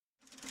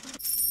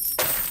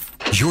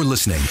You're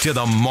listening to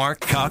the Mark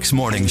Cox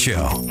Morning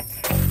Show.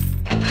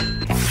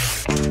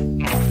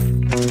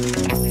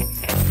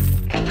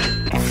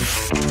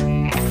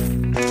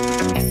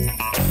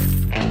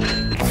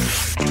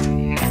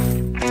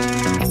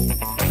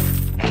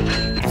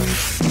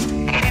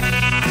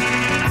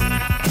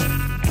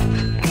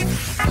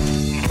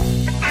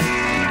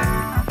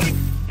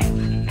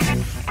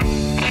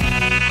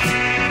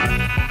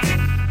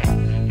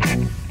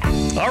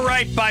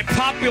 By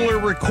popular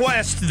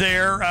request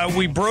there,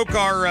 we broke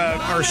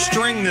our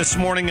string this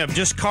morning of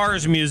just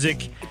Cars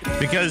music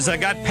because I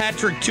got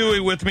Patrick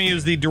Tuohy with me,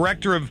 who's the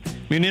Director of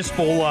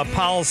Municipal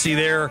Policy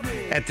there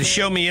at the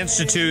Show Me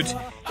Institute,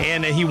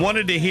 and he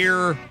wanted to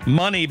hear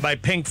Money by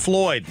Pink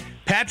Floyd.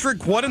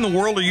 Patrick, what in the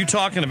world are you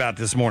talking about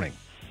this morning?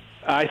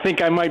 I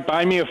think I might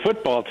buy me a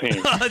football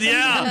team.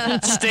 Yeah,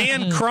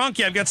 Stan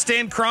Kroenke. I've got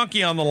Stan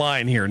Kroenke on the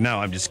line here. No,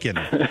 I'm just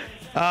kidding.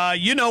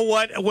 You know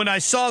what? When I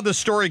saw the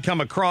story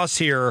come across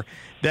here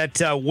that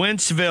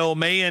Wentzville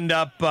may end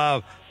up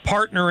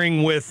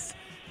partnering with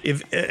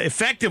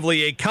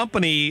effectively a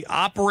company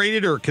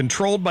operated or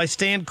controlled by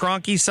Stan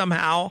Kroenke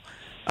somehow,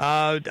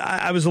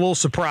 I was a little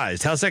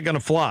surprised. How's that going to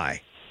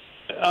fly?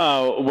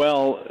 Not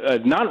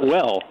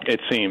well, it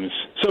seems.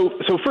 So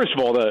first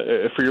of all,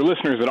 for your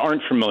listeners that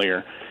aren't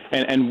familiar,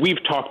 and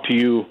we've talked to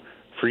you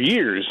for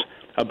years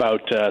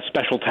about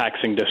special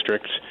taxing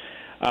districts.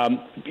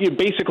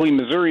 Basically,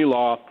 Missouri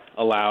law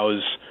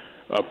allows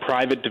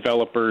private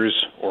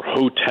developers or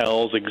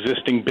hotels,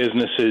 existing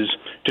businesses,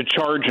 to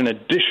charge an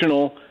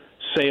additional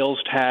sales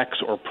tax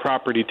or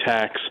property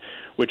tax,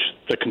 which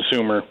the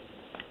consumer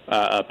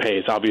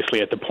pays,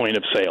 obviously, at the point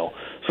of sale.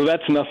 So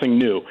that's nothing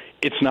new.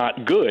 It's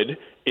not good.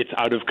 It's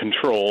out of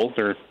control.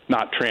 They're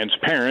not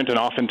transparent, and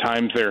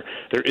oftentimes there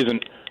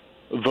isn't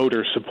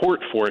voter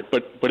support for it,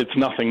 but it's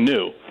nothing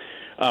new.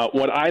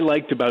 What I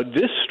liked about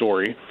this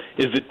story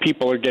is that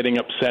people are getting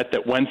upset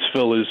that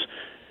Wentzville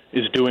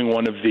is doing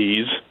one of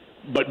these,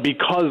 but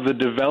because the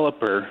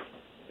developer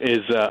is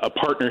a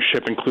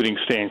partnership including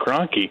Stan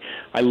Kroenke,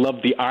 I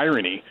love the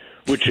irony,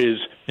 which is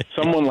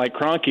someone like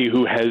Kroenke,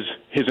 who has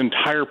his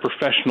entire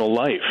professional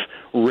life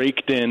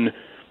raked in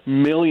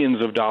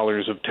millions of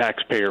dollars of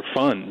taxpayer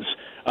funds,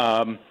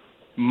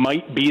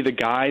 might be the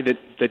guy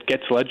that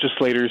gets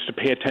legislators to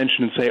pay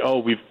attention and say, "Oh,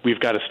 we've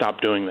got to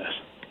stop doing this."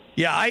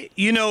 Yeah,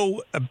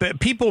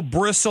 people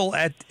bristle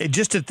at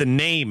the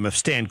name of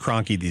Stan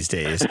Kroenke these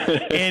days,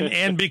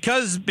 and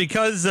because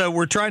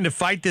we're trying to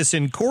fight this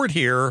in court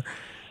here,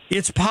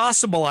 it's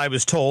possible, I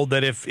was told,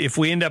 that if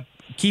we end up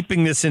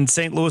keeping this in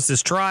St.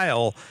 Louis's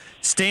trial,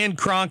 Stan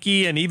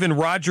Kroenke and even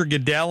Roger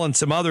Goodell and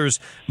some others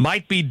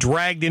might be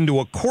dragged into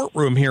a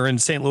courtroom here in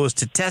St. Louis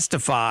to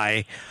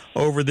testify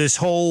over this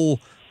whole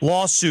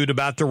lawsuit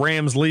about the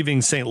Rams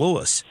leaving St.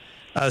 Louis.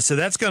 So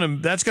that's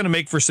gonna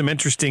make for some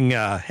interesting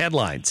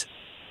headlines.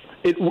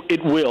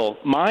 It will.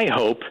 My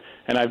hope,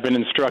 and I've been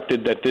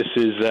instructed that this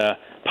is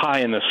pie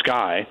in the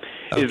sky,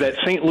 is that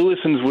St.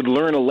 Louisans would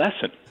learn a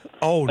lesson.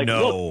 Oh,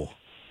 no. Look,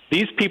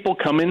 these people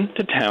come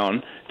into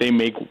town, they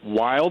make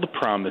wild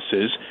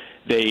promises,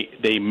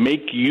 they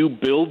make you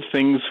build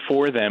things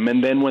for them,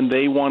 and then when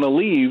they want to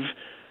leave,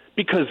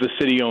 because the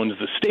city owns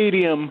the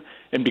stadium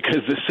and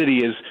because the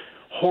city has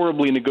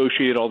horribly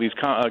negotiated all these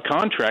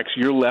contracts,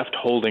 you're left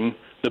holding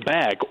the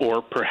bag,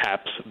 or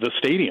perhaps the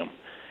stadium.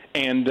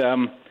 And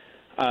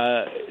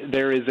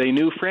there is a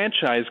new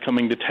franchise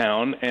coming to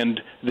town, and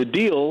the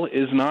deal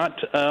is not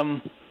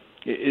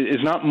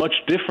much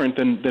different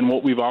than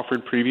what we've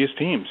offered previous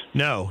teams.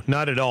 No,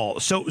 not at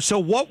all. So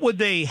what would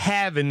they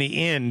have in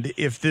the end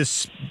if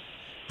this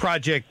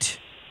project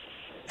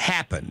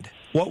happened?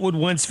 What would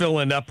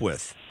Wentzville end up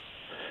with?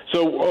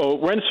 So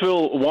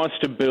Wentzville wants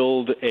to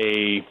build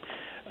a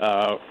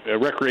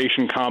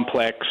recreation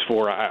complex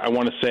for, I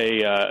want to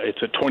say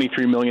it's a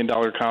 $23 million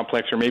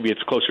complex, or maybe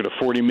it's closer to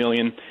 $40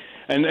 million.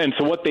 And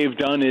so what they've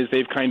done is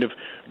they've kind of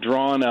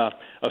drawn a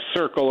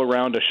circle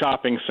around a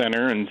shopping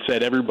center and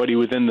said everybody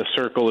within the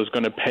circle is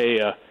going to pay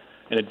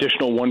an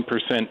additional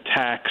 1%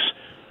 tax.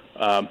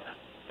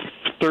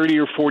 30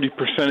 or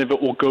 40% of it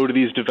will go to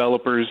these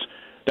developers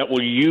that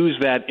will use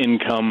that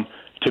income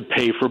to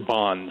pay for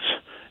bonds.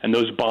 And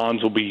those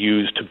bonds will be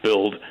used to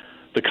build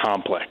the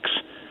complex.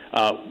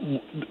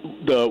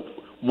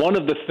 One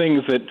of the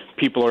things that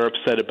people are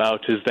upset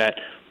about is that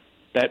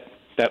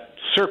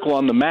circle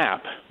on the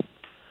map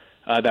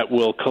that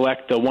will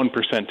collect the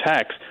 1%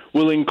 tax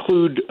will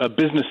include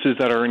businesses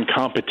that are in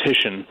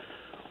competition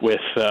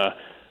with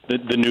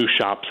the new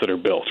shops that are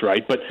built,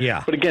 right? But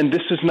again,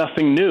 this is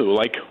nothing new.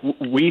 Like,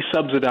 we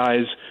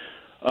subsidize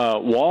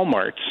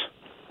Walmarts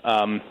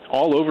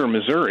all over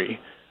Missouri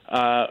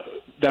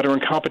that are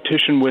in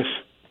competition with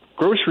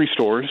grocery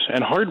stores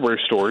and hardware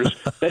stores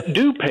that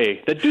do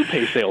pay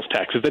sales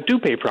taxes, that do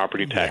pay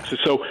property taxes.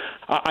 Yeah. So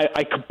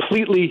I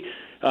completely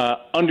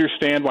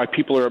understand why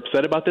people are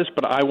upset about this,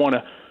 but I want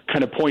to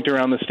kind of point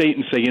around the state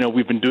and say,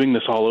 we've been doing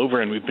this all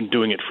over, and we've been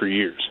doing it for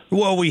years.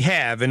 Well, we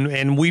have,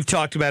 and we've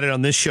talked about it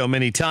on this show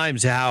many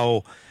times,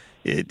 how,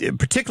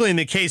 particularly in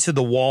the case of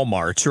the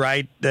Walmarts,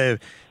 right,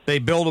 they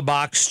build a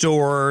box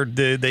store,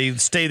 they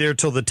stay there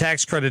till the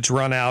tax credits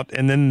run out,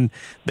 and then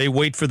they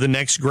wait for the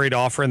next great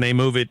offer, and they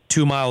move it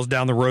 2 miles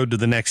down the road to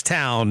the next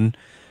town.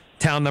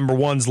 Town number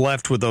one's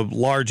left with a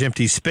large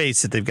empty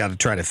space that they've got to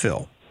try to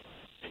fill.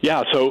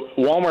 Yeah, so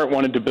Walmart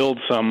wanted to build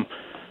some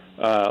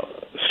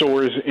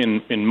stores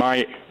in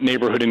my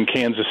neighborhood in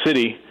Kansas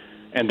City,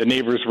 and the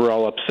neighbors were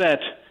all upset,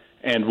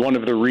 and one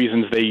of the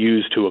reasons they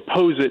used to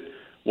oppose it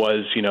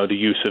was, the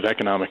use of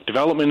economic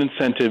development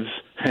incentives,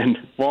 and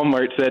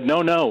Walmart said,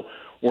 no,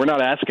 we're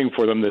not asking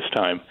for them this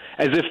time,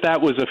 as if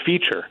that was a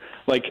feature.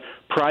 Like,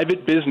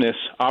 private business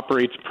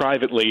operates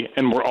privately,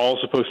 and we're all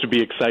supposed to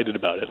be excited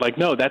about it. Like,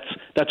 no,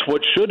 that's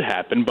what should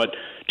happen. But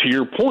to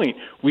your point,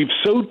 we've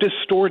so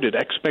distorted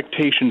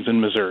expectations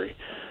in Missouri.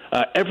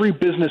 Every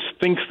business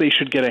thinks they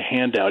should get a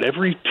handout.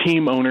 Every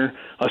team owner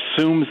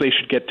assumes they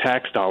should get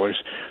tax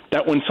dollars,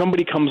 that when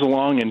somebody comes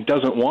along and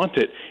doesn't want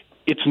it,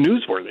 it's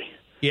newsworthy.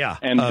 Yeah.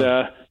 And,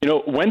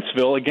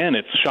 Wentzville, again,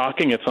 it's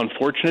shocking, it's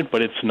unfortunate,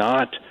 but it's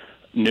not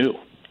new.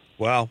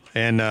 Well,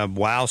 and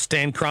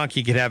Stan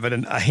Kroenke could have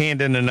a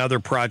hand in another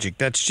project.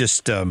 That's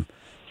just,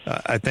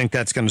 I think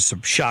that's going to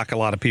shock a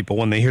lot of people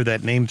when they hear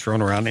that name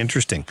thrown around.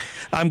 Interesting.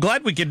 I'm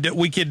glad we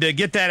could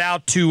get that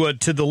out to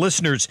the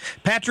listeners.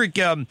 Patrick,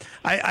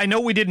 I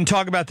know we didn't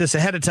talk about this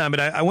ahead of time, but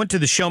I went to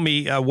the Show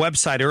Me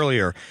website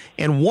earlier,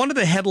 and one of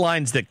the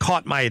headlines that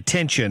caught my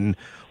attention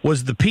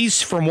was the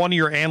piece from one of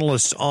your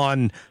analysts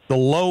on the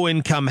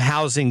low-income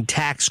housing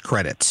tax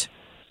credits.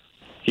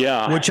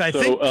 Yeah, which I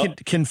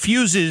think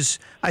confuses.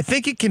 I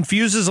think it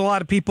confuses a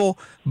lot of people.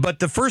 But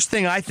the first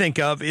thing I think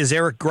of is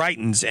Eric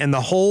Greitens and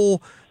the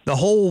whole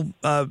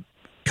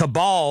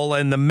cabal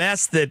and the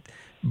mess that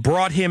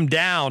brought him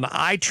down.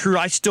 I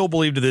still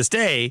believe to this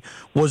day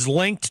was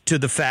linked to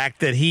the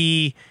fact that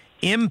he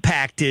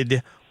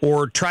impacted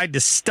or tried to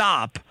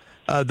stop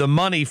the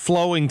money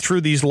flowing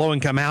through these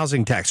low-income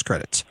housing tax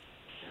credits.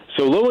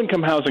 So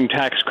low-income housing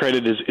tax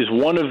credit is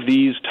one of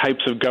these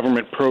types of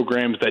government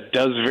programs that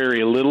does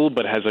very little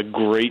but has a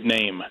great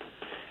name.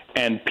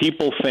 And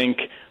people think,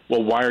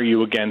 well, why are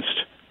you against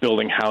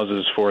building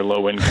houses for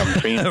low-income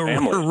families?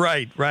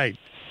 Right.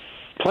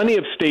 Plenty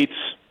of states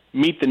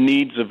meet the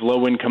needs of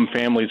low-income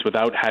families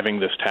without having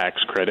this tax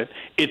credit.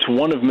 It's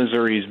one of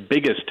Missouri's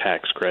biggest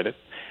tax credits.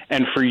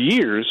 And for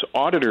years,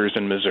 auditors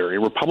in Missouri,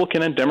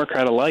 Republican and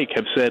Democrat alike,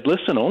 have said,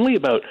 listen, only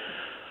about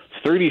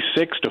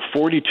 36 to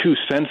 42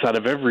 cents out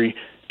of every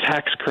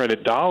tax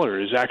credit dollar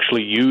is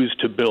actually used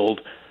to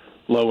build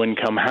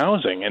low-income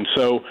housing. And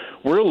so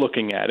we're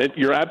looking at it.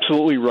 You're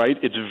absolutely right.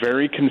 It's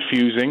very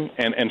confusing,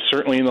 and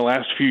certainly in the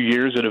last few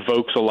years it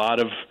evokes a lot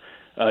of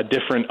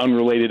different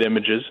unrelated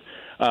images.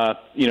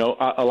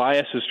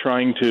 Elias is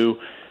trying to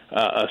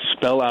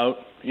spell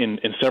out in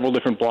several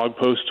different blog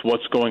posts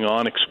what's going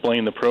on,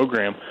 explain the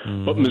program.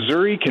 Mm-hmm. But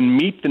Missouri can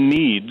meet the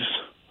needs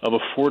of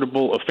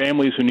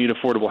families who need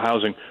affordable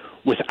housing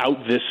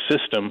without this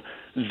system.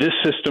 This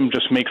system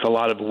just makes a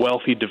lot of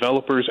wealthy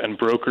developers and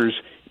brokers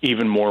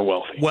even more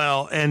wealthy.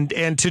 Well, and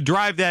to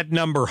drive that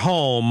number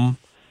home,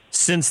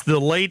 since the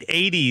late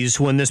 80s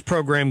when this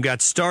program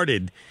got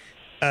started,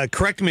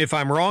 correct me if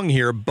I'm wrong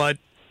here, but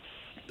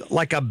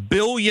like $1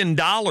 billion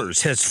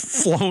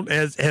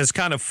has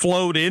kind of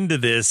flowed into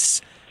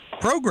this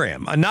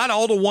program. Not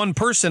all to one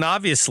person,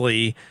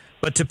 obviously,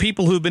 but to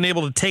people who've been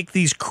able to take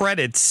these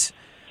credits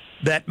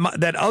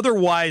that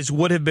otherwise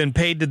would have been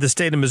paid to the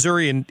state of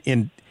Missouri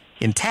in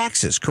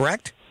taxes,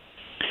 correct?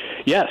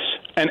 Yes,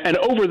 and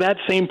over that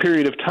same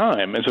period of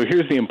time, and so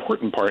here's the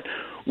important part,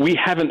 we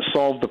haven't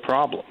solved the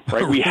problem,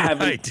 right?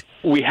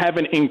 We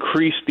haven't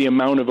increased the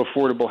amount of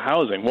affordable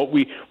housing.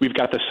 We've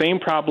got the same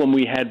problem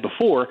we had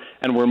before,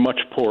 and we're much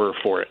poorer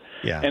for it.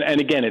 Yeah. And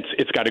again,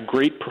 it's got a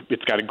great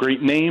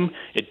name.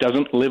 It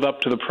doesn't live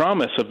up to the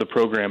promise of the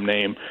program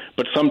name,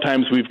 but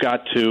sometimes we've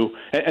got to,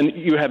 and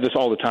you have this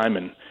all the time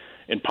in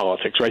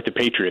politics, right? The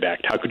Patriot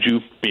Act. How could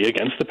you be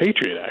against the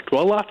Patriot Act?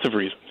 Well, lots of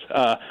reasons.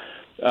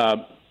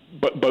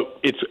 But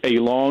it's a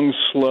long,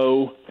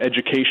 slow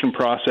education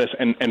process,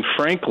 and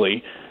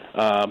frankly,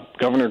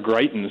 Governor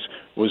Greitens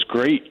was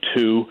great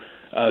to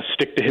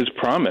stick to his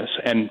promise,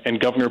 and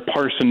Governor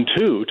Parson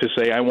too, to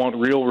say I want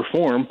real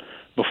reform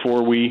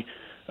before we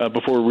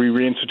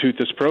reinstitute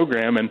this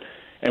program,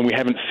 and we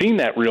haven't seen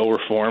that real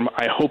reform.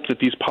 I hope that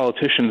these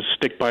politicians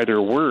stick by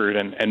their word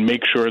and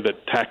make sure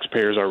that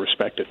taxpayers are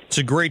respected. It's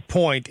a great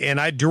point, and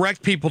I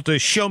direct people to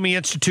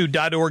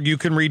showmeinstitute.org. You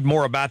can read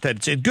more about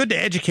that. It's good to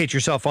educate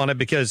yourself on it,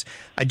 because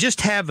I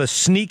just have a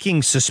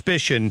sneaking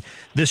suspicion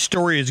this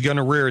story is going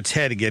to rear its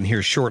head again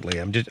here shortly.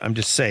 I'm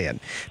just saying.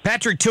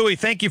 Patrick Tuohy,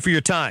 thank you for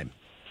your time.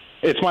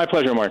 It's my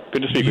pleasure, Mark.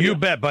 Good to speak with you. You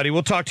bet, buddy.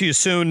 We'll talk to you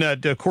soon.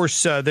 Of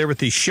course, they're with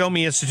the Show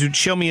Me Institute,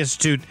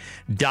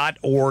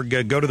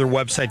 showmeinstitute.org. Go to their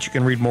website. You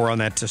can read more on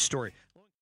that story.